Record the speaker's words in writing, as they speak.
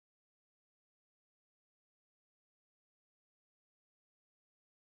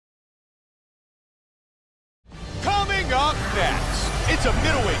Coming up next, it's a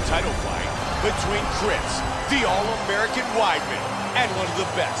middleweight title fight between Chris, the All-American Weidman, and one of the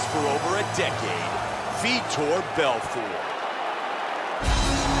best for over a decade, Vitor Belfort.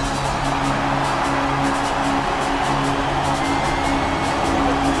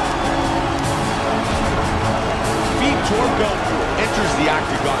 Vitor Belfort enters the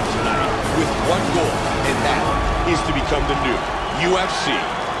octagon tonight with one goal, and that is to become the new UFC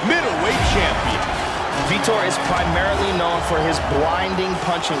Middleweight Champion. Vitor is primarily known for his blinding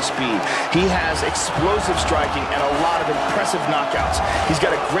punching speed. He has explosive striking and a lot of impressive knockouts. He's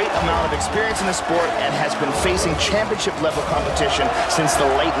got a great amount of experience in the sport and has been facing championship-level competition since the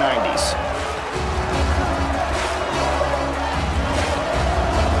late 90s.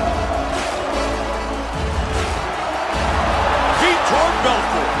 Vitor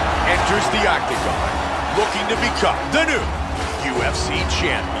Belfort enters the octagon, looking to become the new UFC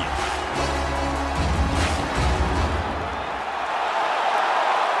Champion.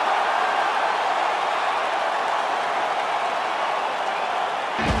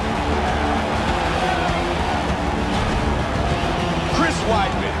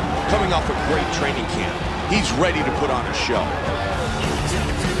 Weidman, coming off a great training camp, he's ready to put on a show.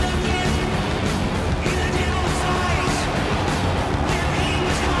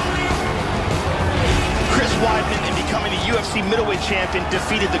 Chris Weidman, in becoming the UFC middleweight champion,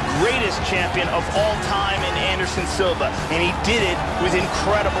 defeated the greatest champion of all time in Anderson Silva, and he did it with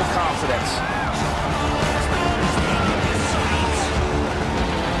incredible confidence.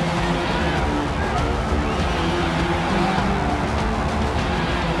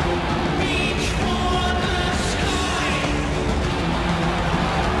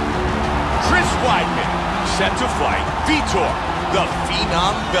 Weidman set to fight Vitor, the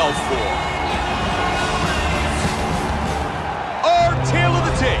Phenom Belfort. Our tale of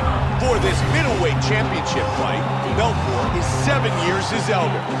the tape for this middleweight championship fight, Belfort is 7 years his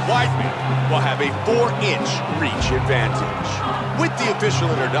elder. Weidman will have a 4-inch reach advantage. With the official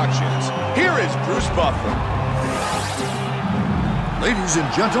introductions, here is Bruce Buffer. Ladies and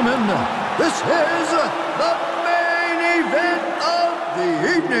gentlemen, this is the main event of the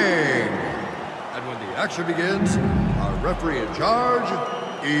evening. And when the action begins, our referee in charge,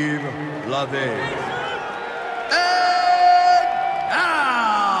 Yves Lavigne. And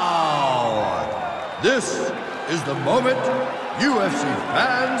now, this is the moment UFC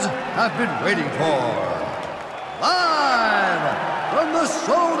fans have been waiting for. Live from the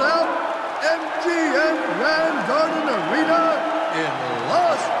sold-out MGM Grand Garden Arena in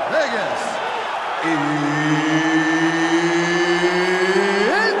Las Vegas.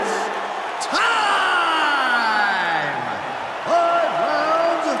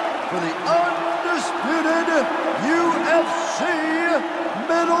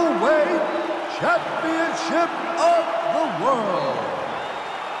 Middleweight Championship of the World.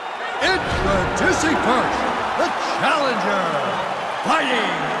 Introducing first, the challenger,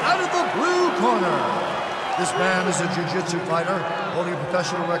 fighting out of the blue corner. This man is a jiu-jitsu fighter holding a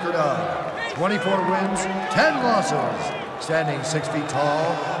professional record of 24 wins, 10 losses, standing 6 feet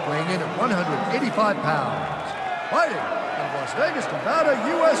tall, weighing in at 185 pounds. Fighting in Las Vegas, Nevada,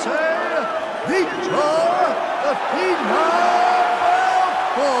 USA, Vitor the Phenom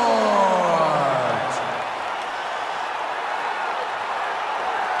Belfort.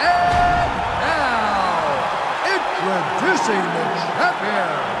 And now, introducing the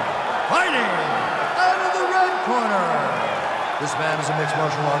champion, fighting out of the red corner. This man is a mixed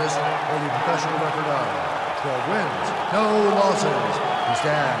martial artist holding a professional record of 12 wins, no losses. He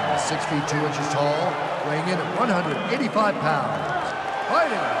stands 6 feet 2 inches tall, weighing in at 185 pounds.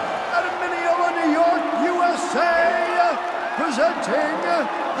 Fighting out of Middleweight, New York, USA. Presenting the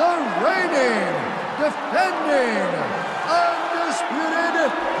reigning, defending, undisputed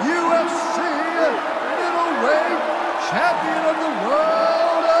UFC middleweight champion of the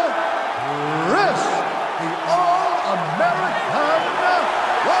world, Chris, the All-American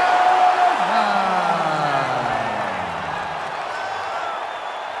Weidman.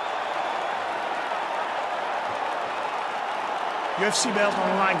 UFC belt on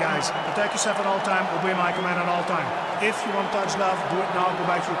the line, guys. Protect yourself at all time. Obey my command at all time. If you want to touch love, do it now. Go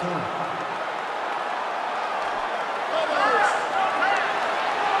back to your corner.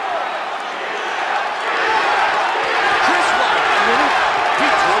 Chris Weidman,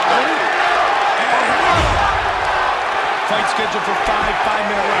 Vitor Belfort. Fight scheduled for 5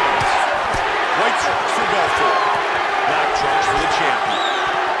 5-minute rounds. White trunks for Belfort. Black trunks for the champion.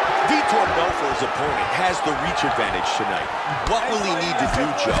 Vitor Belfort's opponent has the reach advantage tonight. What will he need to do,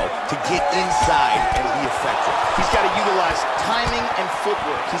 Joe, to get inside and be effective? He's got to utilize timing and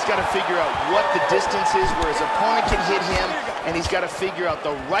footwork. He's got to figure out what the distance is where his opponent can hit him, and he's got to figure out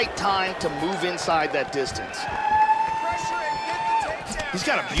the right time to move inside that distance. He's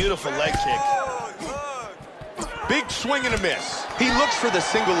got a beautiful leg kick. Big swing and a miss. He looks for the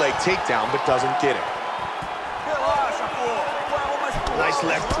single leg takedown, but doesn't get it. Nice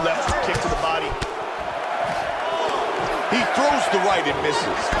left kick to the body. He throws the right and misses.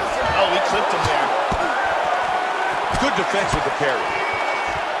 Oh, he clipped him there. Good defense with the parry.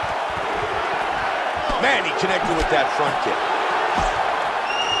 Man, he connected with that front kick.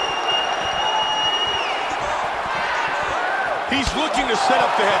 He's looking to set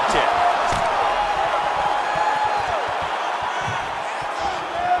up the head kick.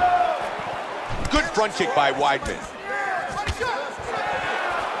 Good front kick by Weidman.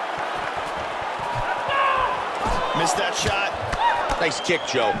 Missed that shot. Nice kick,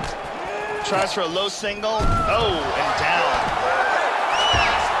 Joe. Tries for a low single. Oh, and down.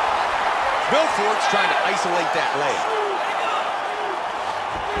 Belfort's trying to isolate that leg.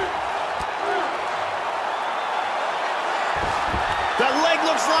 That leg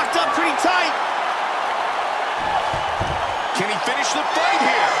looks locked up pretty tight. Can he finish the fight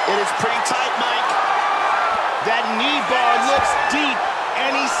here? It is pretty tight, Mike. That knee bar looks deep.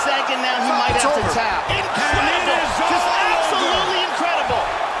 Any second now, he might have to tap. Incredible! Just absolutely incredible!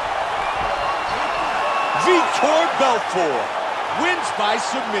 Vitor Belfort wins by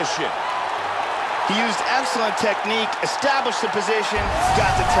submission. He used excellent technique, established the position,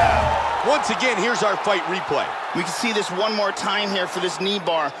 got the tap. Once again, here's our fight replay. We can see this one more time here for this knee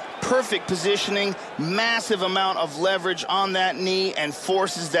bar. Perfect positioning, massive amount of leverage on that knee, and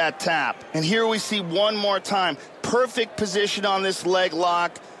forces that tap. And here we see one more time. Perfect position on this leg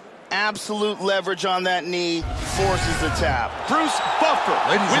lock, absolute leverage on that knee, forces the tap. Bruce Buffer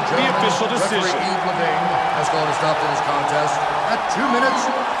with the official decision. Referee has called a stop to this contest at 2 minutes,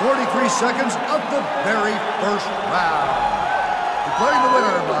 43 seconds of the very first round. Declaring the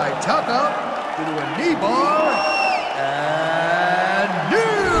winner by tap out due to a knee bar and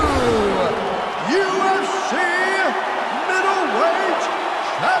new UFC middleweight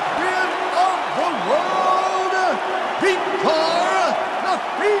champion of the world, Vitor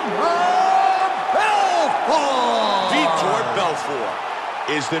Belfort! Vitor Belfort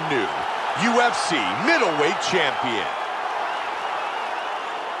is the new UFC middleweight champion.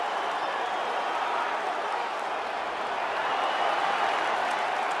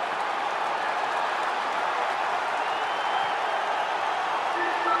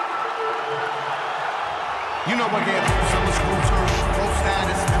 You know what gave summer school term, low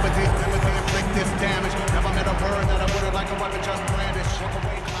status, never did inflict this damage. Never met a word that I would've like a weapon just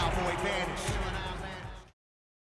brandish.